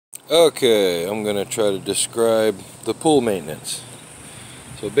Okay, I'm going to try to describe the pool maintenance.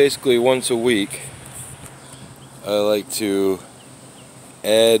 So basically once a week I like to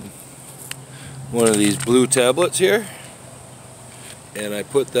add one of these blue tablets here, and I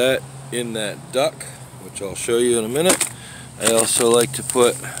put that in that duct, which I'll show you in a minute. I also like to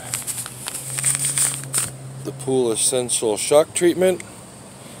put the Pool Essential shock treatment,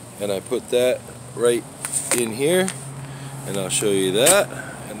 and I put that right in here, and I'll show you that.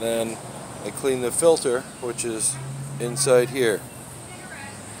 And then I clean the filter, which is inside here.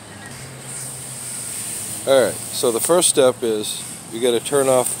 Alright, so the first step is you got to turn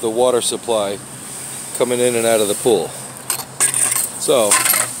off the water supply coming in and out of the pool. So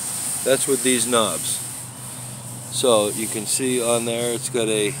that's with these knobs. So you can see on there it's got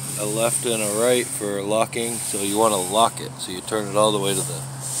a left and a right for locking, so you want to lock it. So you turn it all the way to the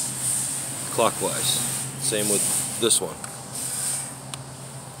clockwise. Same with this one.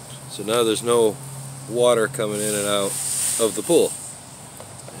 So now there's no water coming in and out of the pool.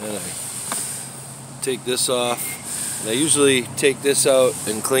 And I take this off. And I usually take this out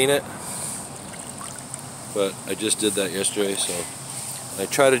and clean it, but I just did that yesterday, so I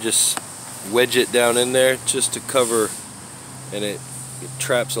try to just wedge it down in there just to cover, and it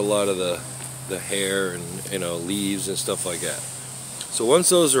traps a lot of the hair and leaves and stuff like that. So once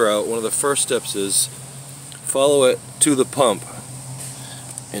those are out, one of the first steps is follow it to the pump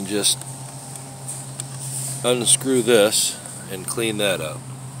and just unscrew this and clean that up.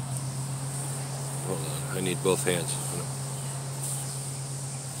 Hold on, I need both hands.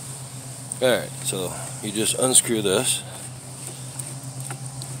 Alright, so you just unscrew this,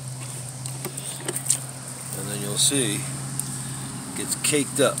 and then you'll see it gets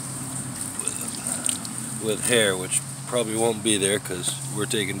caked up with hair, which probably won't be there because we're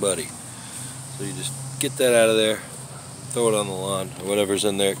taking Buddy. So you just get that out of there, throw it on the lawn or whatever's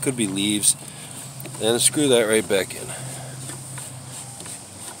in there. It could be leaves, and screw that right back in.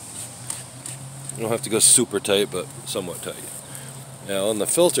 You don't have to go super tight, but somewhat tight. Now on the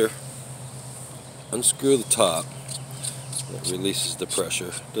filter, unscrew the top. That releases the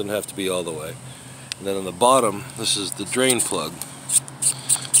pressure. Doesn't have to be all the way. And then on the bottom, this is the drain plug.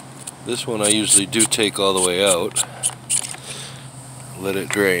 This one I usually do take all the way out. Let it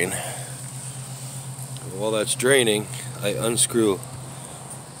drain. And while that's draining, I unscrew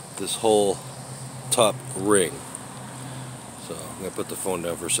this whole top ring. So I'm going to put the phone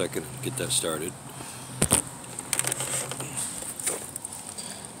down for a second and get that started.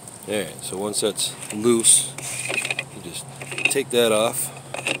 Alright, so once that's loose, you just take that off,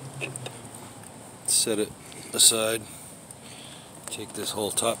 set it aside, take this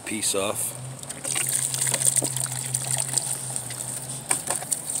whole top piece off.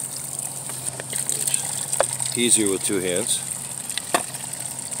 Easier with two hands.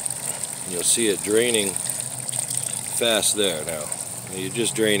 And you'll see it draining fast there now. You're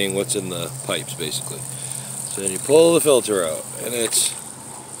just draining what's in the pipes basically. So then you pull the filter out, and it's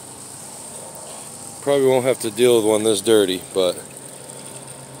probably won't have to deal with one this dirty, but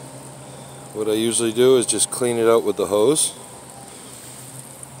what I usually do is just clean it out with the hose.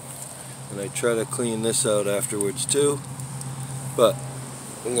 And I try to clean this out afterwards too, but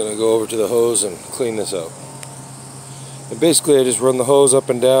I'm going to go over to the hose and clean this out. And basically I just run the hose up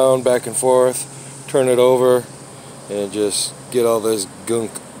and down, back and forth, turn it over, and just get all this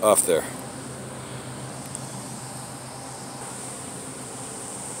gunk off there.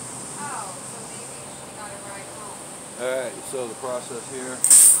 Alright, so the process here.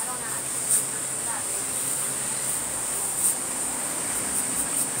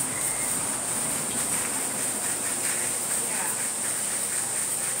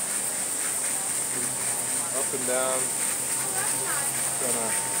 Up and down.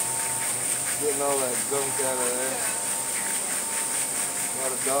 Getting all that gunk out of there. A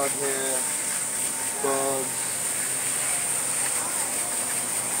lot of dog hair, bugs.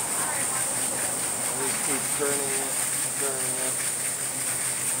 Just keep turning it.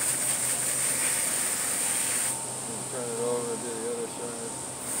 Turn it over to the other side.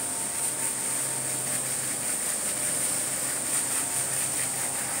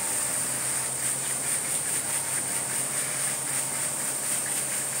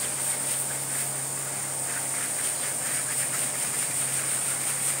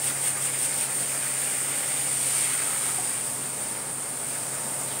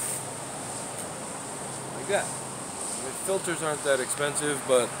 Like that. Filters aren't that expensive,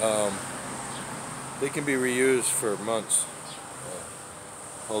 but they can be reused for months.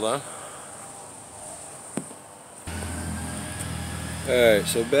 Hold on. Alright,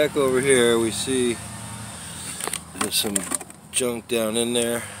 so back over here we see there's some junk down in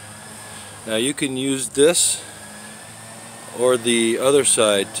there. Now you can use this or the other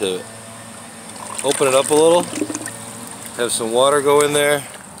side to open it up a little, have some water go in there,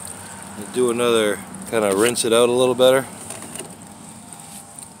 and do another kind of rinse it out a little better.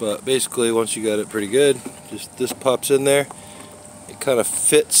 But basically, once you got it pretty good, just this pops in there. It kind of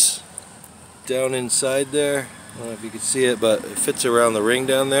fits down inside there. I don't know if you can see it, but it fits around the ring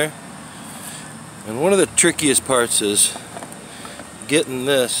down there. And one of the trickiest parts is getting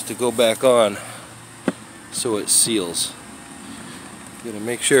this to go back on so it seals. You gotta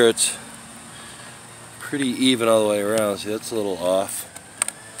make sure it's pretty even all the way around. See, that's a little off.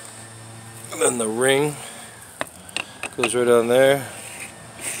 And then the ring goes right on there.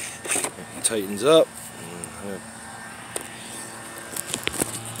 It tightens up.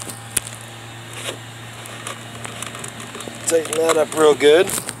 Tighten that up real good.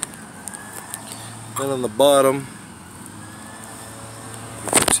 Then on the bottom,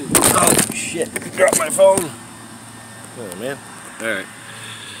 oh shit, dropped my phone. Oh man. Alright.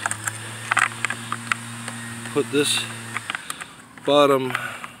 Put this bottom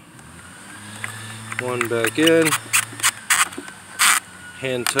one back in.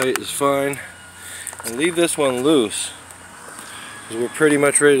 Hand tight is fine. And leave this one loose, because we're pretty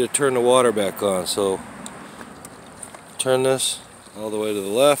much ready to turn the water back on. So turn this all the way to the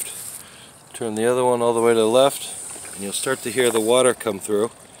left, turn the other one all the way to the left, and you'll start to hear the water come through.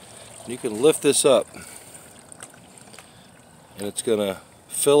 You can lift this up and it's gonna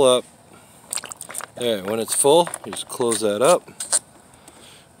fill up. There, when it's full, you just close that up,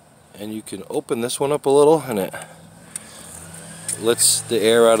 and you can open this one up a little and it lets the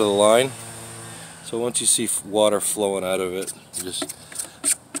air out of the line. So once you see water flowing out of it,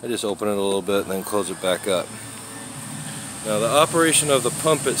 I just open it a little bit and then close it back up. Now the operation of the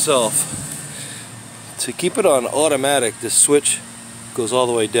pump itself, to keep it on automatic, this switch goes all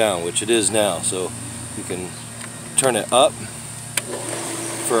the way down, which it is now. So you can turn it up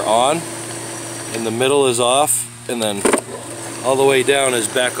for on, in the middle is off, and then all the way down is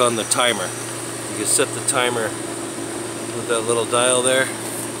back on the timer. You can set the timer with that little dial there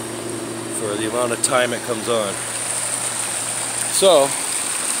for the amount of time it comes on. So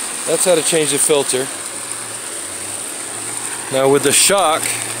that's how to change the filter. Now with the shock,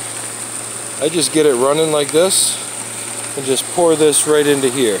 I just get it running like this and just pour this right into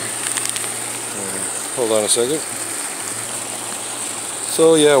here. Hold on a second.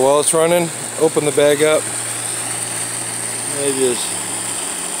 So yeah, while it's running, open the bag up. I just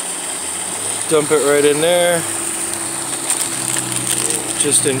dump it right in there.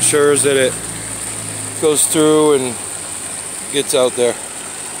 Just ensures that it goes through and gets out there.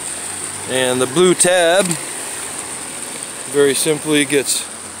 And the blue tab very simply gets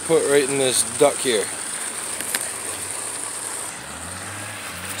put right in this duct here.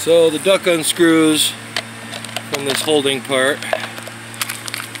 So the duct unscrews from this holding part,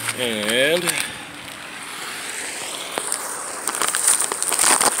 and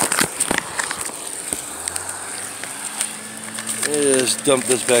just dump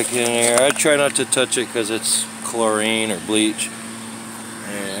this back in here. I try not to touch it because it's chlorine or bleach.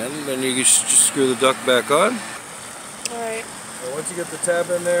 And then you just screw the duct back on. Alright. Once you get the tab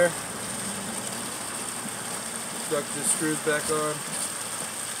in there, the duct just screws back on.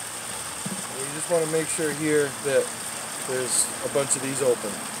 And you just want to make sure here that there's a bunch of these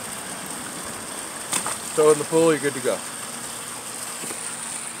open. Throw it in the pool, you're good to go.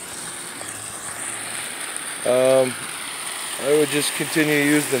 I would just continue to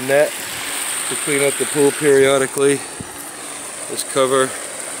use the net to clean up the pool periodically. This cover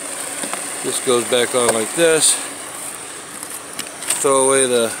just goes back on like this. Throw away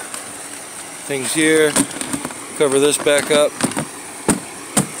the things here, cover this back up,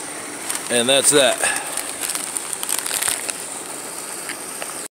 and that's that.